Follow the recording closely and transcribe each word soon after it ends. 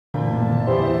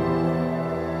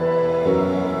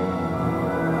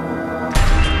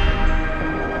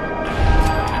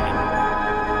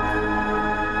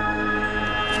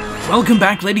Welcome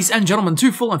back, ladies and gentlemen,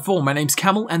 to Fallout 4. My name's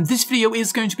Camel, and this video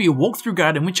is going to be a walkthrough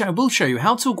guide in which I will show you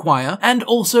how to acquire and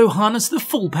also harness the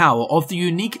full power of the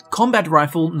unique combat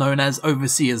rifle known as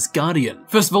Overseer's Guardian.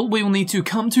 First of all, we will need to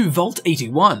come to Vault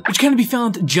 81, which can be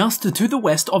found just to the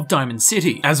west of Diamond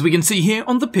City, as we can see here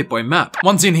on the Pip-Boy map.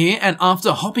 Once in here, and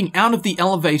after hopping out of the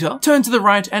elevator, turn to the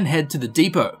right and head to the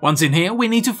depot. Once in here, we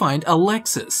need to find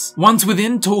Alexis. Once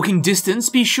within talking distance,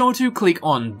 be sure to click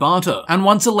on Barter, and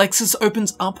once Alexis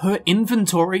opens up her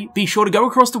inventory, be sure to go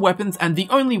across the weapons, and the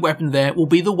only weapon there will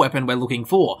be the weapon we're looking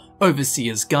for,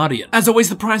 Overseer's Guardian. As always,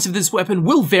 the price of this weapon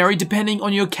will vary depending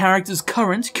on your character's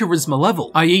current charisma level,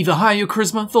 i.e. the higher your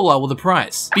charisma, the lower the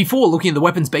price. Before looking at the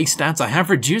weapon's base stats, I have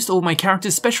reduced all of my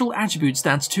character's special attribute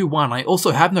stats to 1. I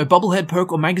also have no bubblehead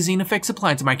perk or magazine effects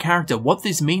applied to my character. What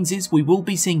this means is we will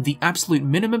be seeing the absolute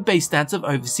minimum base stats of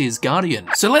Overseer's Guardian.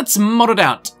 So let's mod it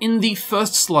out. In the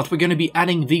first slot, we're going to be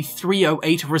adding the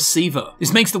 308 receiver.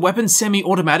 This makes the weapon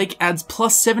semi-automatic, adds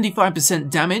plus 75%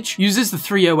 damage, uses the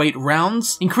 308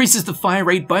 rounds, increases the fire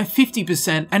rate by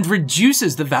 50%, and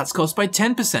reduces the VATS cost by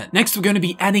 10%. Next, we're going to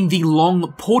be adding the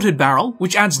long ported barrel,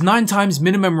 which adds 9 times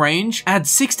minimum range, adds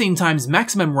 16 times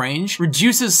maximum range,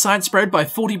 reduces sight spread by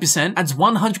 40%, adds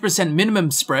 100% minimum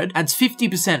spread, adds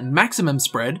 50% maximum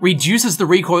spread, reduces the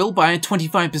recoil by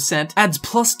 25%, adds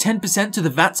plus 10% to the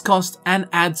VATS cost, and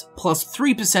adds plus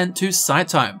 3% to sight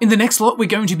time. In the next slot, we're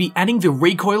going to be adding the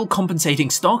recoil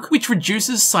compensating stock, which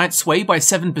reduces sight sway by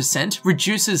 7%,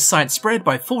 reduces sight spread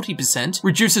by 40%,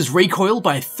 reduces recoil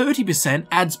by 30%,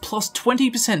 adds plus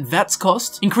 20% VATS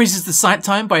cost, increases the sight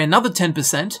time by another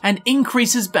 10%, and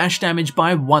increases bash damage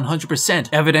by 100%,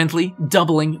 evidently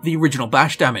doubling the original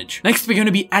bash damage. Next, we're going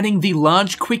to be adding the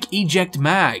large quick eject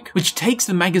mag, which takes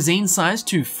the magazine size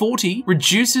to 40,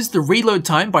 reduces the reload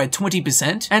time by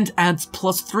 20%, and adds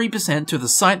plus 3% to the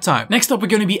sight time. Next up, we're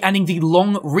going to be adding the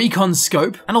long recon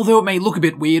scope, and although it may look a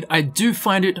bit weird, I do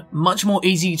find it much more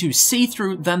easy to see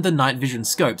through than the night vision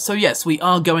scope. So yes, we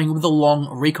are going with the long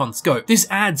recon scope. This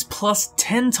adds plus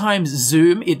 10 times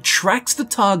zoom, it tracks the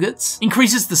targets,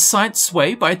 increases the sight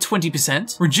sway by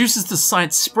 20%, reduces the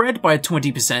sight spread by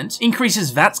 20%,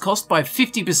 increases VATS cost by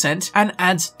 50%, and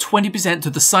adds 20% to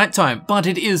the sight time, but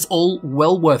it is all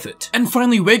well worth it. And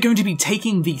finally, we're going to be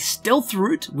taking the stealth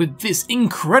route with this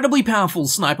incredibly powerful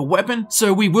sniper weapon,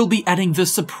 so we will be adding the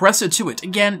suppressor to it.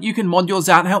 Again, you can mod yours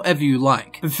out however you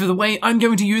like, but for the way I'm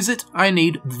going to use it, I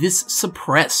need this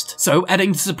suppressed. So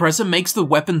adding the suppressor makes the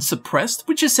weapon suppressed,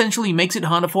 which essentially makes it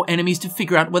harder for enemies to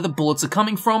figure out where the bullets are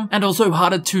coming from, and also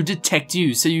harder to detect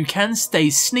you, so you can stay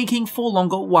sneaking for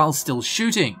longer while still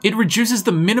shooting. It reduces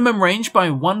the minimum range by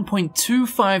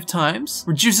 1.25 times,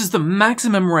 reduces the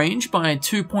maximum range by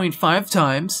 2.5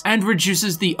 times, and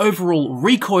reduces the overall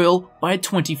recoil by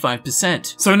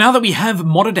 25%. So now that we have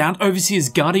modded out Overseer's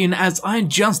Guardian as I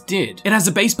just did, it has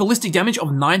a base ballistic damage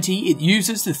of 90, it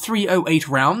uses the 308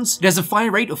 rounds, it has a fire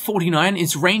rate of 49,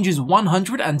 its range is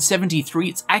 173,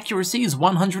 its accuracy is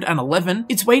 111,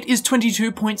 its weight is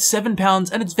 22.7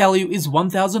 pounds, and its value is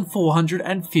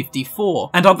 1,454.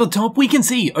 And at the top we can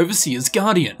see Overseer's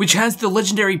Guardian, which has the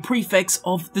legendary prefix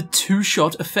of the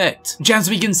two-shot effect, which as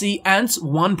we can see adds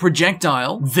 1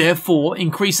 projectile, therefore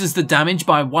increases the damage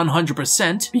by 100%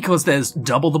 because there's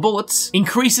double the bullets,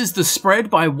 increases the spread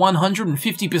by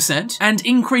 150%, and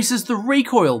increases the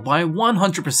recoil by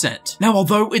 100%. Now,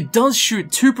 although it does shoot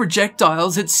 2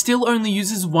 projectiles, it still only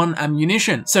uses 1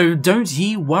 ammunition, so don't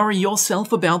ye worry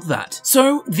yourself about that.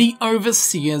 So, the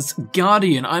Overseer's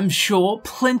Guardian, I'm sure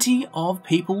plenty of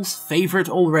people's favorite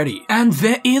already, and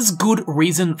there is good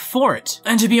reason for it.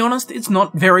 And to be honest, it's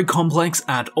not very complex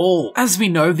at all. As we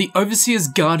know, the Overseer's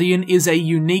Guardian is a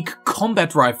unique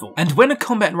combat rifle, and when a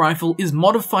combat rifle is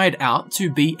modified out to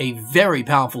be a very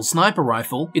powerful sniper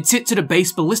rifle, it sits at a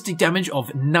base ballistic damage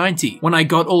of 90. When I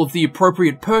got all of the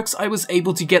appropriate perks, I was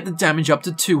able to get the damage up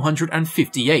to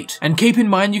 258. And keep in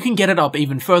mind, you can get it up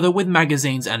even further with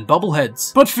magazines and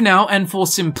bubbleheads. But for now, and for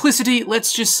simplicity,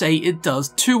 let's just say it does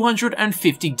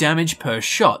 250 damage per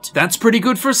shot. That's pretty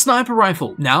good for a sniper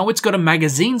rifle. Now it's got a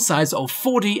magazine size of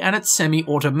 40 and it's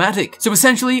semi-automatic. So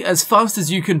essentially, as fast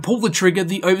as you can pull the trigger,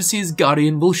 the Overseer's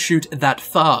Guardian will shoot that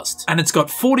fast. And it's got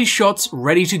 40 shots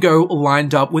ready to go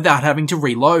lined up without having to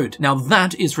reload. Now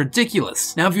that is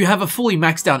ridiculous. Now if you have a fully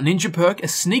maxed out ninja perk, a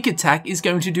sneak attack is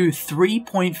going to do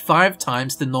 3.5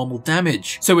 times the normal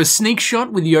damage. So a sneak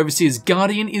shot with the Overseer's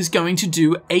Guardian is going to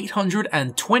do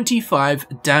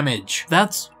 825 damage.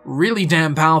 That's really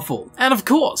damn powerful. And of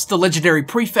course, the legendary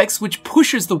prefix which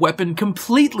pushes the weapon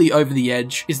completely over the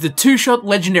edge is the 2-shot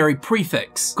legendary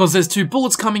prefix. Because there's 2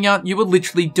 bullets coming out, you are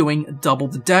literally doing double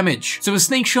the damage. So a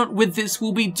sneak shot with this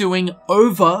will be doing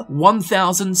over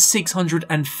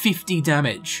 1,650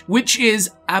 damage, which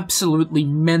is absolutely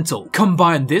mental.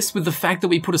 Combine this with the fact that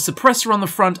we put a suppressor on the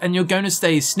front and you're going to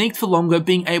stay sneaked for longer,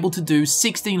 being able to do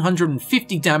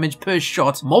 1,650 damage per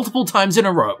shot multiple times in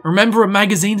a row. Remember, a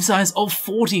magazine size of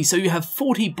 40, so you have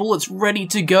 40 bullets ready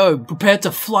to go, prepared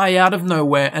to fly out of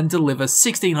nowhere and deliver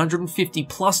 1,650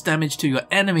 plus damage to your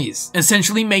enemies,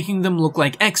 essentially making them look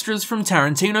like extras from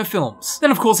Tarantino films.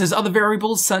 Then of course there's other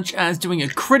variables such as doing a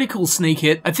critical sneak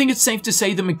hit. I think it's safe to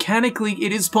say that mechanically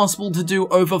it is possible to do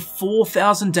over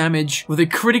 4,000 damage with a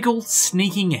critical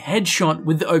sneaking headshot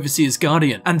with the Overseer's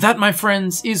Guardian. And that, my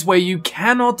friends, is where you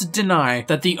cannot deny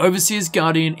that the Overseer's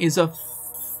Guardian is a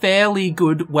fairly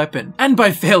good weapon. And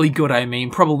by fairly good, I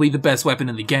mean probably the best weapon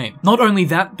in the game. Not only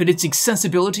that, but its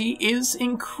accessibility is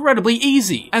incredibly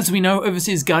easy. As we know,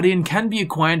 Overseer's Guardian can be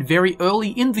acquired very early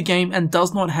in the game and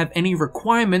does not have any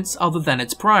requirements other than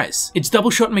its price. Its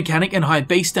double shot mechanic and high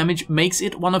base damage makes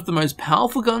it one of the most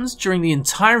powerful guns during the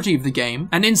entirety of the game,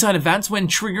 and inside of that, when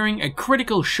triggering a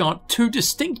critical shot, 2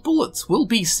 distinct bullets will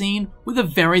be seen with a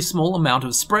very small amount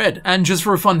of spread. And just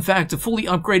for a fun fact, a fully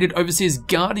upgraded Overseer's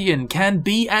Guardian can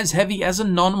be as heavy as a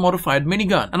non-modified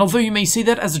minigun, and although you may see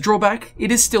that as a drawback,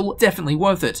 it is still definitely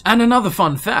worth it. And another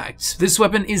fun fact, this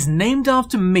weapon is named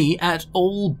after me at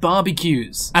all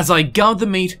barbecues, as I guard the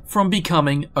meat from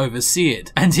becoming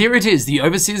overseered. And here it is, the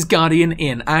Overseer's Guardian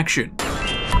in action.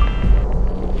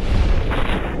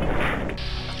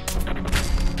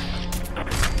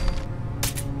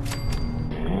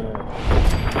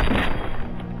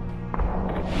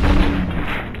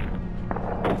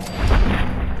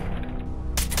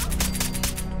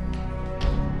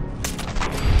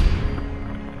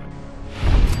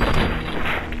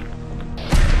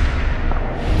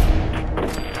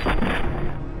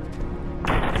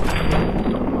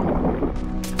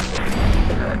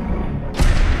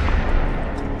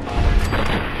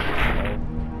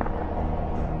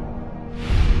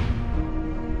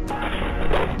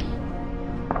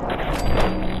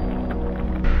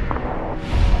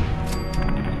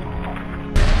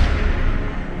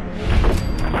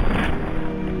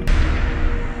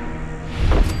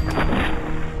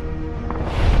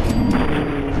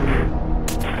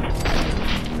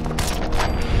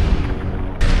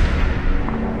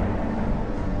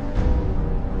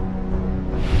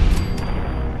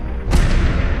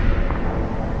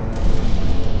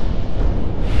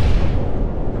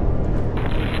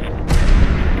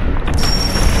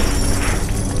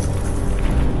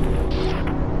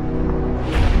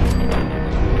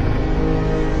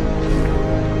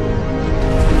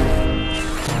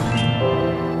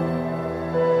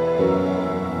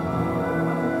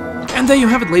 And there you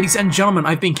have it, ladies and gentlemen,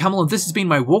 I've been Camel and this has been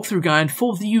my walkthrough guide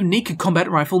for the unique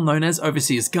combat rifle known as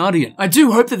Overseer's Guardian. I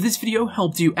do hope that this video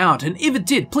helped you out, and if it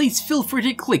did, please feel free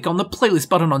to click on the playlist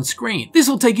button on screen. This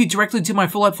will take you directly to my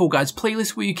Fallout 4 Guides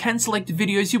playlist where you can select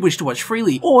videos you wish to watch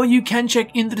freely, or you can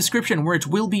check in the description where it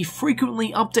will be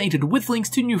frequently updated with links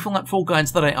to new Fallout 4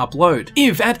 guides that I upload.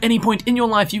 If at any point in your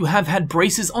life you have had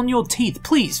braces on your teeth,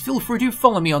 please feel free to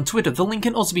follow me on Twitter. The link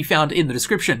can also be found in the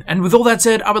description. And with all that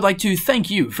said, I would like to thank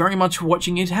you very much for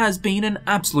watching. It has been an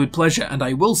absolute pleasure, and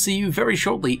I will see you very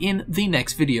shortly in the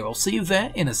next video. I'll see you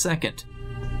there in a second.